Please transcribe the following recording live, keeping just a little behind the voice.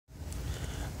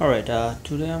Alright,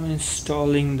 today I'm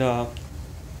installing the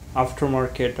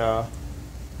aftermarket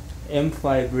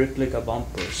M5 replica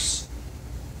bumpers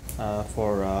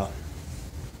for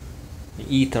the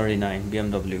E39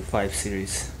 BMW 5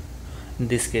 Series. In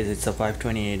this case it's a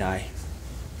 528i.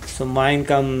 So mine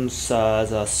comes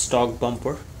as a stock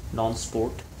bumper,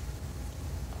 non-sport.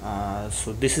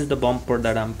 So this is the bumper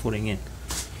that I'm putting in.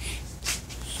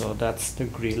 So that's the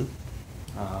grill,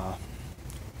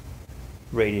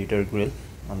 radiator grill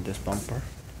on this bumper.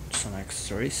 Some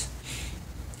accessories.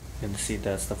 You can see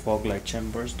that's the fog light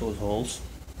chambers, those holes.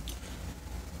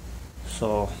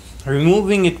 So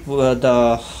removing it,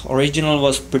 the original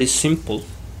was pretty simple,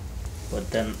 but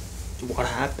then what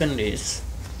happened is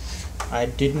I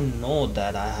didn't know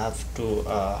that I have to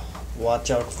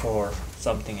watch out for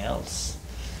something else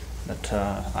that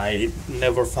I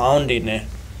never found in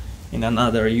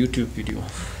another YouTube video.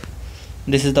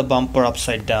 This is the bumper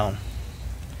upside down.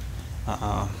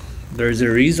 There's a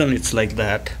reason it's like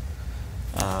that.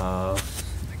 I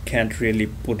can't really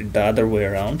put it the other way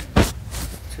around.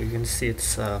 So you can see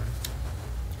it's upside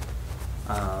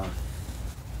down.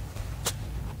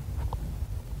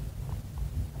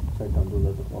 Those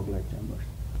are the fog light chambers.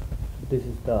 This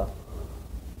is the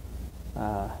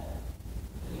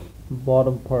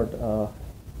bottom part.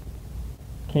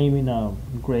 Came in a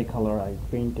gray color. I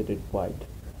painted it white.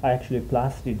 I actually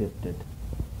plasticked it.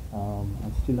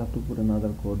 I still have to put another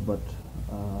coat, but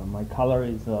my color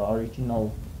is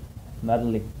original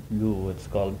metallic blue. It's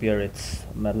called Biarritz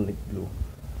metallic blue.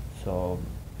 So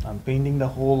I'm painting the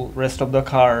whole rest of the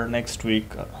car next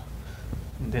week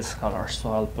in this color,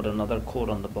 so I'll put another coat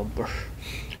on the bumper.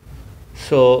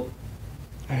 So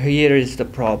here is the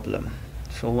problem.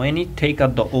 So when you take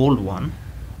out the old one,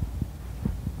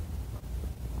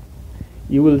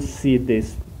 you will see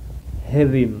this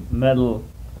heavy metal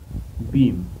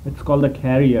beam. It's called a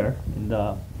carrier in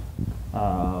the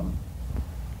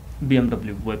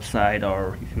BMW website,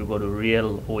 or if you go to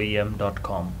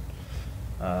realoem.com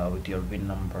with your VIN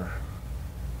number,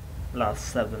 last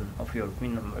 7 of your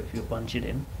VIN number, if you punch it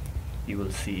in, you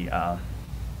will see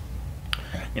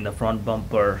in the front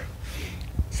bumper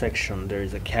section there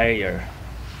is a carrier.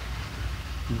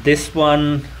 This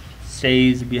one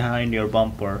stays behind your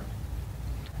bumper.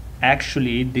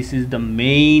 Actually, this is the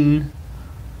main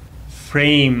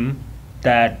frame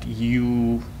that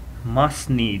you must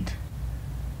need,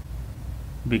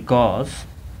 because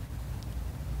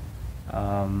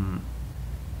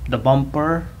the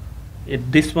bumper,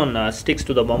 this one sticks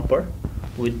to the bumper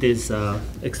with these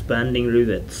expanding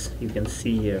rivets. You can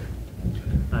see here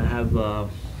I have a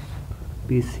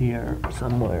piece here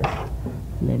somewhere.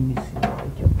 Let me see, I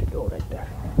kept it all right there.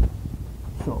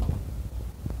 So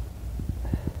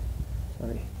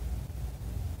sorry,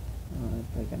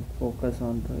 if I can focus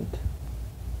onto it,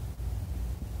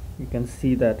 you can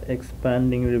see that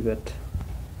expanding rivet.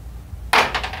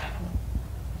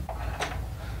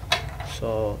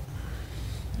 So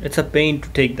it's a pain to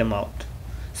take them out,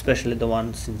 especially the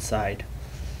ones inside,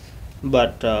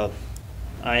 but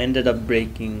I ended up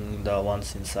breaking the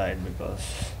ones inside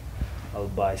because I'll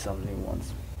buy some new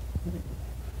ones.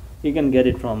 You can get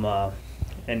it from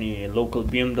any local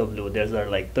BMW. Theirs are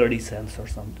like 30 cents or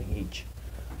something each,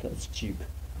 so it's cheap.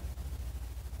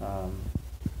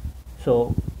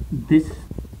 So this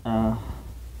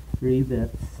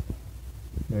rivets,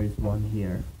 there is one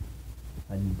here,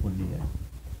 I didn't put here,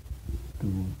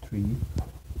 2, 3,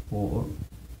 4,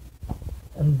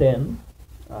 and then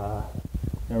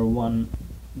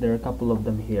there are a couple of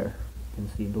them here. You can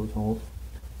see those holes.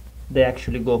 They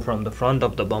actually go from the front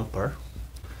of the bumper.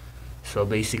 So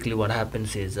basically what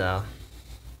happens is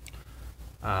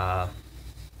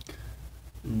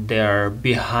they're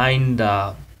behind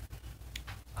the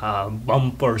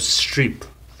bumper strip.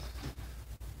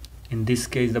 In this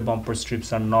case, the bumper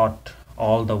strips are not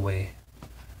all the way,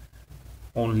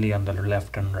 only on the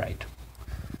left and right.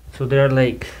 So there are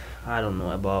like, I don't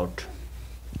know, about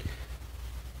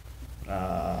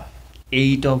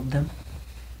 8 of them,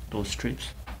 those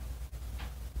strips.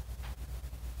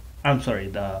 I'm sorry,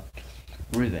 the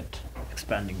rivet,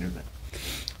 expanding rivet.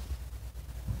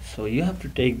 So you have to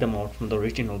take them out from the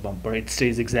original bumper. It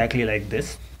stays exactly like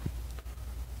this.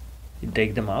 You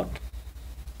take them out,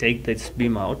 take this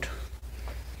beam out,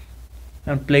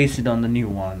 and place it on the new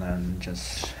one, and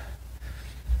just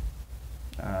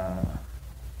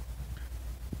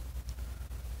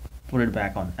put it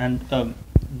back on. And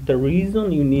the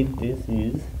reason you need this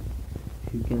is,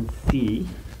 you can see,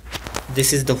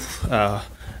 this is the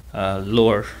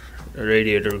lower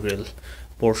radiator grill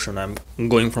portion. I'm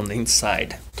going from the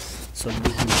inside, so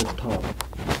this is the top.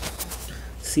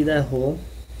 See that hole?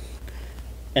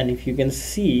 and if you can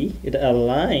see, it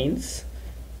aligns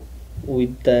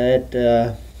with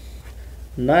that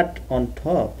nut on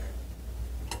top,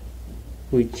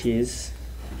 which is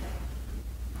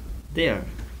there.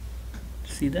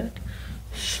 See that?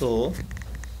 So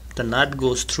the nut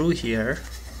goes through here.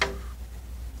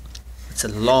 It's a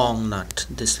long nut,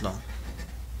 this long,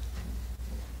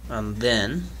 and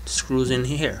then screws in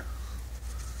here.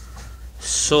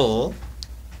 So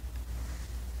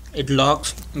it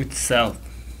locks itself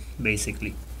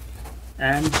basically,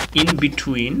 and in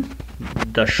between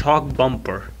the shock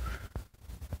bumper,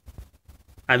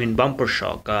 I mean bumper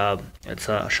shock, it's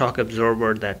a shock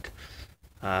absorber that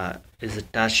is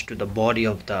attached to the body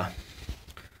of the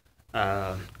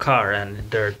car,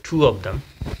 and there are two of them.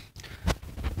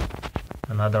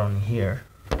 Another one here,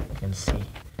 you can see.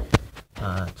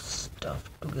 It's tough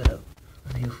to get a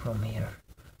view from here.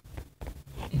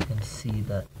 You can see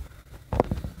that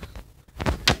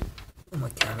my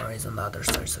camera is on the other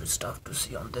side, so it's tough to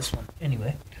see on this one.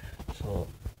 Anyway, so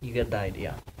you get the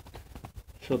idea.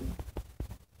 So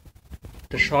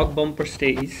the shock bumper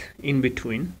stays in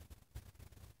between,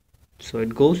 so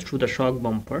it goes through the shock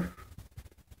bumper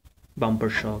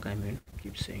shock, I mean,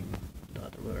 keep saying the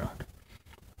other way around,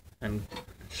 and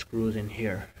screws in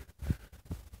here,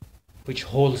 which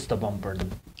holds the bumper.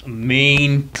 The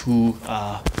main two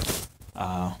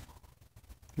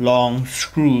long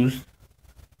screws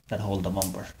that hold the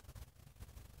bumper,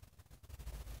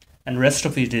 and rest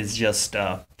of it is just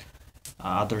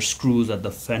other screws at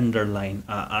the fender line,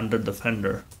 under the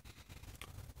fender.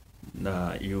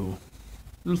 You'll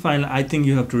find, I think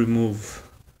you have to remove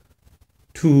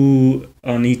two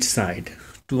on each side,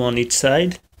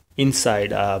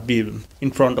 inside, be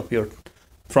in front of your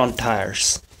front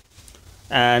tires.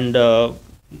 And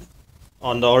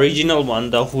on the original one,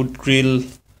 the hood grill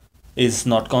is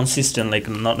not consistent, like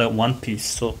not a one piece,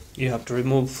 so you have to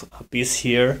remove a piece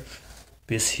here,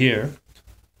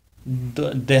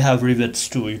 they have rivets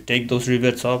too. You take those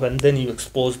rivets off, and then you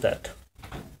expose that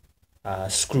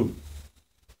screw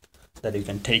that you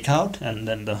can take out, and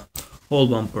then the whole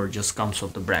bumper just comes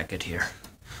off the bracket here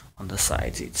on the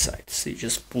sides, each side. So you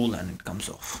just pull and it comes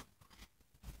off.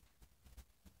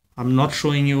 I'm not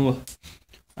showing you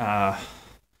the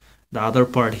other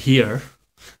part here.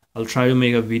 I'll try to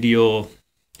make a video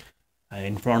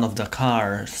in front of the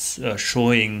car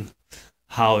showing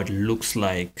how it looks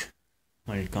like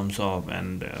when it comes off,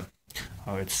 and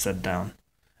how it's set down.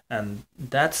 And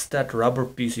that's that rubber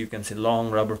piece, you can see,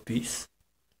 long rubber piece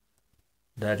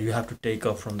that you have to take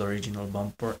off from the original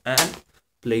bumper and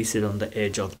place it on the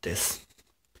edge of this,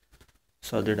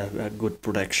 so that I have a good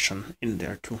protection in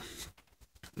there too,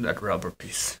 that rubber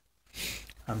piece.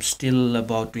 I'm still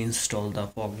about to install the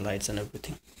fog lights and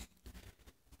everything,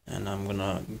 and I'm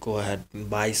gonna go ahead and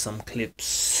buy some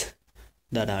clips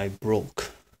that I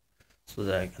broke so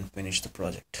that I can finish the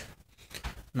project.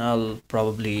 Now I'll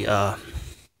probably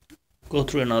go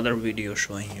through another video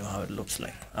showing you how it looks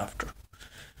like after.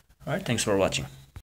 Alright, thanks for watching.